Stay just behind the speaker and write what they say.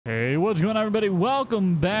What's going on, everybody?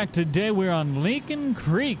 Welcome back. Today we're on Lincoln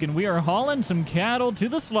Creek and we are hauling some cattle to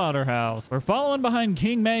the slaughterhouse. We're following behind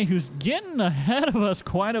King May, who's getting ahead of us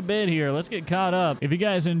quite a bit here. Let's get caught up. If you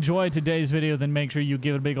guys enjoyed today's video, then make sure you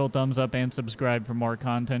give it a big old thumbs up and subscribe for more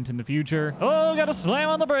content in the future. Oh, gotta slam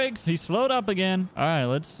on the brakes. He slowed up again. All right,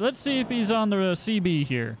 let's see if he's on the CB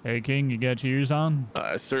here. Hey, King, you got your ears on?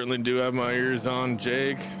 I certainly do have my ears on,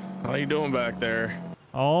 Jake. How you doing back there?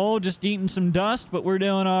 Oh, just eating some dust, but we're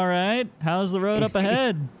doing all right. How's the road up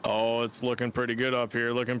ahead? Oh, it's looking pretty good up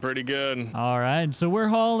here. Looking pretty good. All right. So we're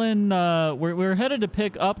hauling, we're headed to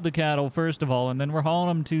pick up the cattle, first of all, and then we're hauling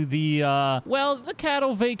them to the, well, the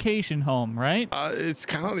cattle vacation home, right? It's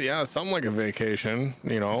kind of, yeah, something like a vacation,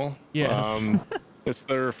 you know? Yes. It's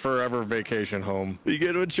their forever vacation home. You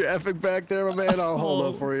good with traffic back there, my man? I'll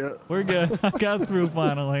hold up for you. We're good. I got through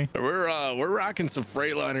finally. We're rocking some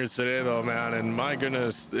Freightliners today, though, man. And my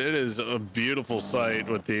goodness, it is a beautiful sight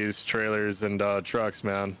with these trailers and trucks,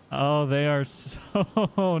 man. Oh, they are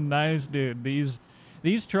so nice, dude.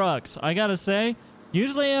 These trucks, I gotta say,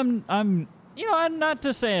 usually I'm you know, I'm not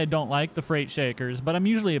to say I don't like the freight shakers, but I'm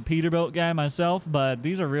usually a Peterbilt guy myself. But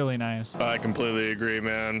these are really nice. I completely agree,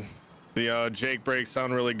 man. The Jake brakes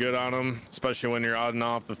sound really good on them, especially when you're on and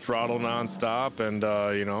off the throttle nonstop, and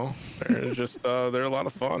you know, they're just they're a lot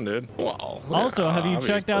of fun, dude. Wow. Also, yeah, have you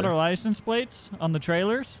obviously checked out our license plates on the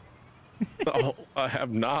trailers? Oh, I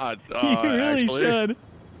have not. You really actually. should.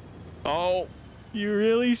 Oh, You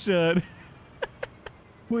really should.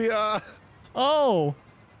 we Oh.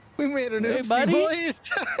 we made an Hey, oopsie, buddy. boys.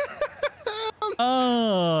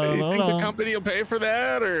 Oh, You hold think the on. company will pay for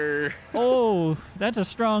that, or? Oh, that's a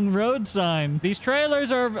strong road sign. These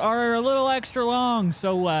trailers are a little extra long,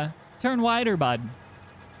 so turn wider, bud.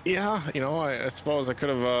 Yeah, you know, I suppose I could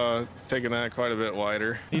have taken that quite a bit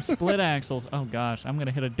wider. These split axles. Oh gosh, I'm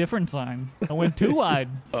gonna hit a different sign. I went too wide.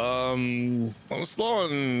 I'm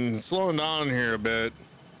slowing down here a bit.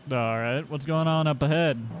 All right, what's going on up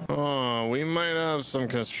ahead? Oh, we might have some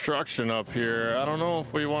construction up here. I don't know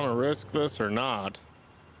if we want to risk this or not.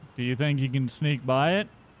 Do you think you can sneak by it?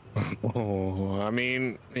 Oh, I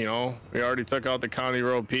mean, you know, we already took out the County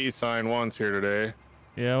Road P sign once here today.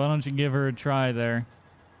 Yeah, why don't you give her a try there?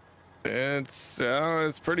 It's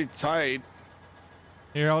pretty tight.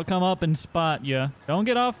 Here, I'll come up and spot you. Don't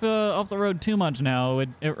get off the road too much now.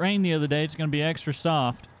 It rained the other day. It's gonna be extra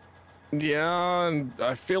soft. Yeah, and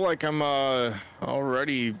I feel like I'm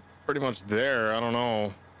already pretty much there. I don't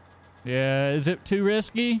know. Yeah, is it too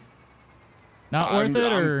risky? Not worth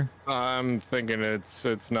it, or? I'm thinking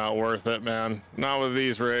it's not worth it, man. Not with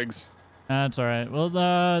these rigs. That's all right. Well,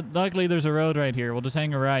 luckily there's a road right here. We'll just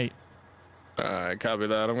hang a right. All right, copy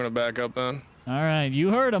that. I'm gonna back up then. All right, you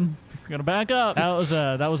heard him. Gonna back up. That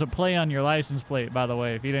was a play on your license plate, by the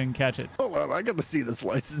way, if you didn't catch it. Hold on, I gotta see this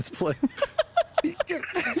license plate.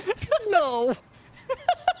 No.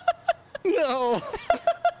 No.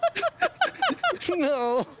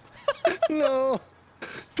 No. No.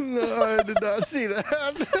 No, I did not see that.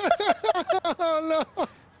 Oh, no.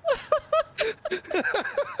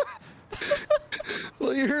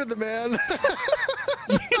 Well, you heard the man.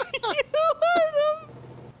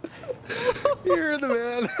 You heard the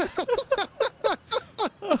man.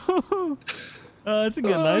 Oh, that's a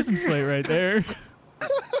good license plate right there.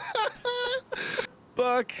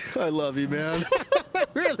 Buck, I love you, man. I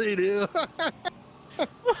really do.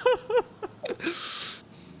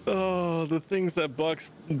 Oh, the things that Buck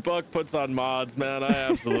puts on mods, man. I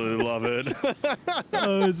absolutely love it.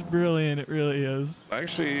 Oh, it's brilliant. It really is.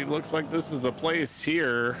 Actually, looks like this is a place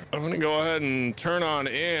here. I'm gonna go ahead and turn on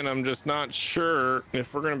in. I'm just not sure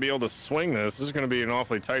if we're gonna be able to swing this. This is gonna be an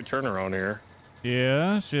awfully tight turnaround here.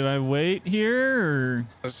 Yeah, should I wait here, or?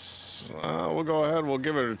 We'll go ahead. We'll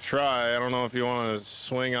give it a try. I don't know if you want to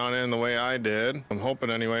swing on in the way I did. I'm hoping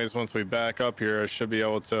anyways, once we back up here, I should be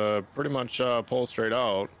able to pretty much pull straight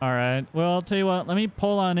out. All right. Well, I'll tell you what. Let me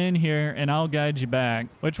pull on in here, and I'll guide you back.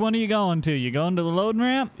 Which one are you going to? You going to the loading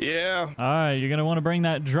ramp? Yeah. All right. You're going to want to bring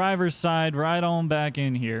that driver's side right on back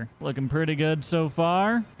in here. Looking pretty good so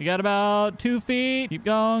far. You got about 2 feet. Keep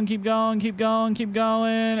going, keep going, keep going, keep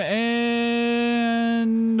going, and...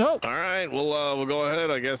 oh. All right. We'll go ahead.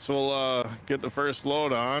 I guess we'll get the first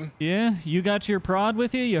load on. Yeah, you got your prod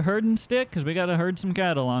with you, your herding stick, because we got to herd some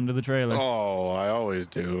cattle onto the trailer. Oh, I always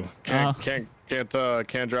do. Can't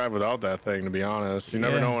drive without that thing, to be honest. You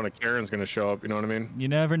never know when a Karen's gonna show up. You know what I mean? You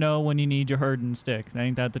never know when you need your herding stick.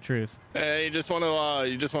 Ain't that the truth? Hey, you just want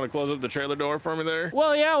to close up the trailer door for me there?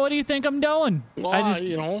 Well, yeah. What do you think I'm doing? Well,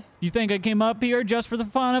 you know. You think I came up here just for the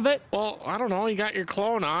fun of it? Well, I don't know. You got your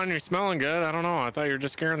cologne on. You're smelling good. I don't know. I thought you were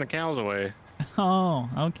just scaring the cows away. Oh,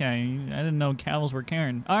 okay. I didn't know cows were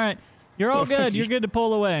caring. All right. You're all good. You're good to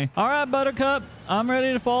pull away. All right, Buttercup. I'm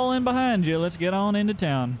ready to fall in behind you. Let's get on into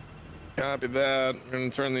town. Copy that. We're gonna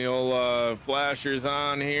turn the old flashers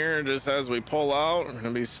on here just as we pull out. We're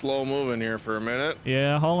gonna be slow moving here for a minute.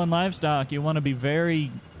 Yeah, hauling livestock. You want to be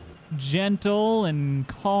very gentle and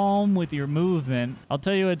calm with your movement. I'll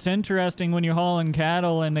tell you, it's interesting when you're hauling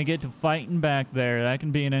cattle and they get to fighting back there. That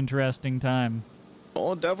can be an interesting time.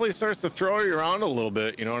 Well, it definitely starts to throw you around a little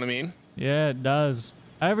bit. You know what I mean? Yeah, it does.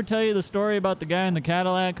 I ever tell you the story about the guy in the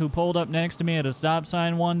Cadillac who pulled up next to me at a stop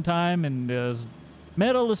sign one time, and it was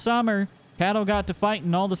middle of summer, cattle got to fighting,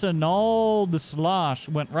 and all of a sudden all the slosh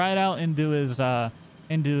went right out into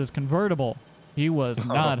his convertible. He was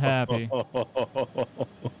not happy.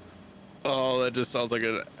 Oh, that just sounds like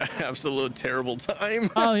an absolute terrible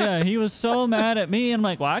time. Oh, yeah. He was so mad at me. I'm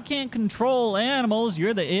like, well, I can't control animals.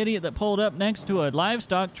 You're the idiot that pulled up next to a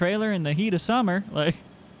livestock trailer in the heat of summer. Like,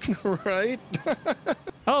 right?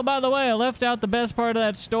 oh, by the way, I left out the best part of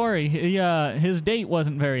that story. His date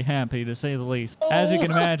wasn't very happy, to say the least. As you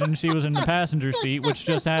can imagine, she was in the passenger seat, which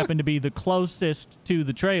just happened to be the closest to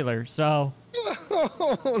the trailer. So,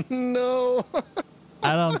 oh, no.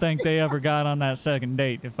 I don't think they ever got on that second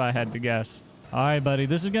date, if I had to guess. All right, buddy,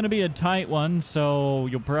 this is going to be a tight one, so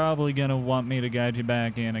you're probably going to want me to guide you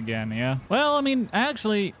back in again, yeah? Well, I mean,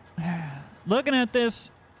 actually, looking at this,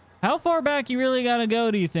 how far back you really got to go,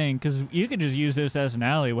 do you think? Because you could just use this as an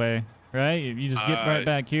alleyway, right? If you just get right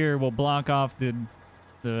back here, we'll block off the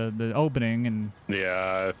opening, and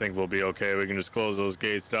yeah, I think we'll be okay. We can just close those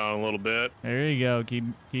gates down a little bit. There you go.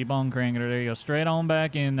 Keep on cranking it. There you go. Straight on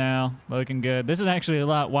back in now. Looking good. This is actually a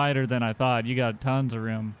lot wider than I thought. You got tons of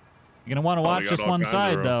room. You're gonna want to watch just one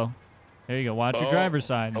side though. There you go. Watch your driver's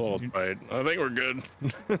side. A little tight. I think we're good.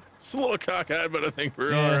 It's a little cockeyed, but I think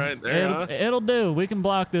we're all right there. It'll do. We can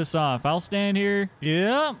block this off. I'll stand here.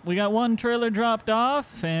 Yeah, we got one trailer dropped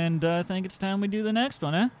off, and I think it's time we do the next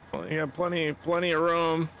one, huh? Well, you got plenty of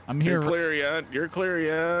room. I'm here. You're clear yet? You're clear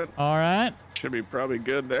yet? All right. Should be probably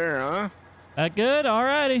good there, huh? That good? All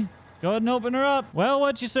righty. Go ahead and open her up. Well,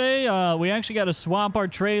 what you say? We actually got to swap our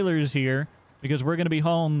trailers here because we're going to be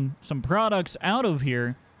hauling some products out of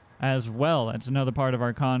here as well. That's another part of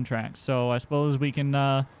our contract. So I suppose we can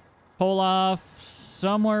pull off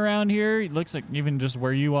somewhere around here. It looks like even just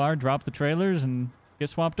where you are, drop the trailers and get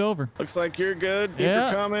swapped over. Looks like you're good. Keep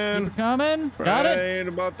her coming. Keep her coming. Got it. Right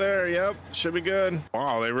about there. Yep. Should be good.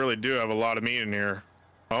 Wow, they really do have a lot of meat in here.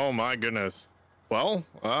 Oh my goodness. Well,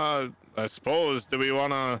 I suppose, do we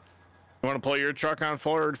want to pull your truck on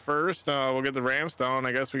forward first? We'll get the ramps down.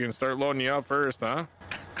 I guess we can start loading you up first, huh?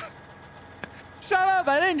 Shut up!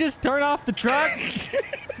 I didn't just turn off the truck.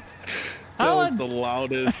 That was the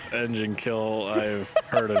loudest engine kill I've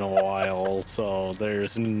heard in a while, so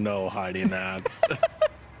there's no hiding that.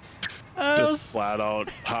 Just flat out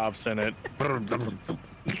hops in it.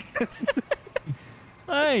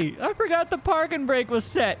 Hey, I forgot the parking brake was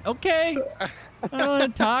set, okay? I don't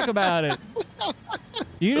want to talk about it.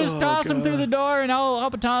 You just toss him through the door and I'll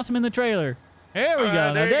toss him in the trailer. Here we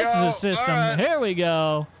go. Now this is a system. Here we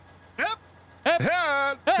go.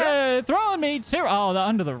 Hey, throwing meats here. Oh,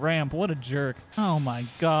 under the ramp. What a jerk. Oh my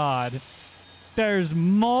God. There's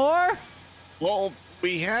more? Well,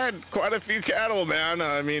 we had quite a few cattle, man.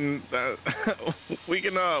 I mean, we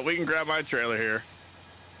can grab my trailer here.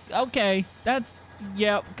 Okay, that's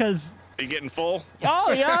because. Are you getting full?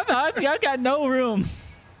 Oh yeah, I've got no room.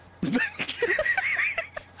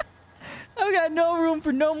 I've got no room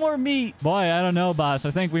for no more meat. Boy, I don't know, boss.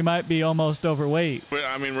 I think we might be almost overweight.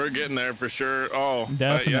 I mean, we're getting there for sure. Oh,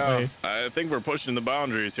 definitely. Yeah, I think we're pushing the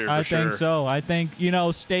boundaries here for sure. I think so. I think,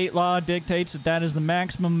 state law dictates that is the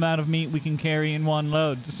maximum amount of meat we can carry in one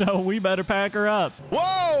load. So we better pack her up.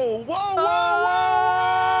 Whoa, whoa, whoa,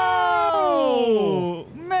 whoa!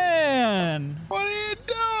 Man! What are you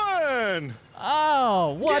doing?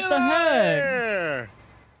 Oh, what the heck?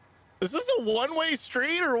 Is this a one-way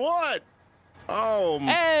street or what? Oh,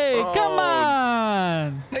 hey, come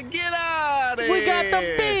on! Get out of here! We got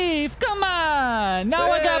the beef! Come on! Now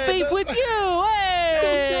I got beef with you!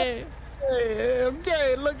 Hey! Hey,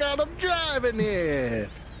 okay, look out, I'm driving here!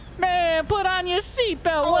 Man, put on your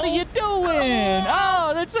seatbelt! What are you doing?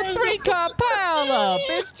 Oh, that's a 3-car pileup!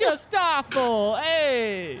 It's just awful!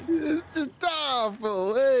 Hey! It's just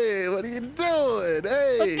awful! Hey, what are you doing?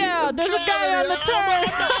 Hey! Look out! There's a guy on the turn!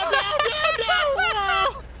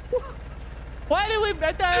 Why did we?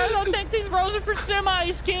 I don't think these roads are for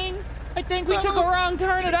semis, King. I think we took a wrong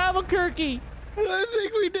turn at Albuquerque. I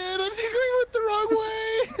think we did. I think we went the wrong way.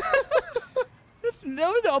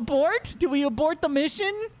 No, abort? Do we abort the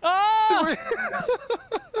mission? Oh!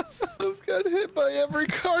 I've got hit by every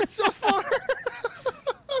car so far.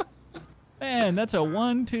 Man, that's a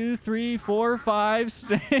 1, 2, 3, 4, 5,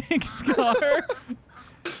 6 car.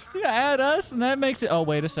 You add us, and that makes it. Oh,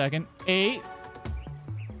 wait a second. 8,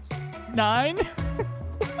 9,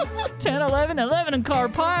 10, 11 car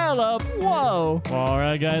pile up. Whoa. Well, all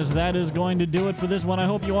right, guys, that is going to do it for this one. I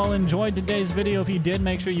hope you all enjoyed today's video. If you did,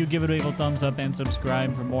 make sure you give it a big thumbs up and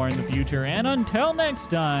subscribe for more in the future. And until next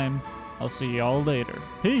time, I'll see y'all later.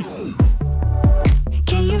 Peace.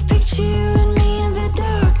 Can you picture you and me in the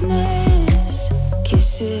darkness?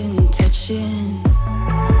 Kissing, touching.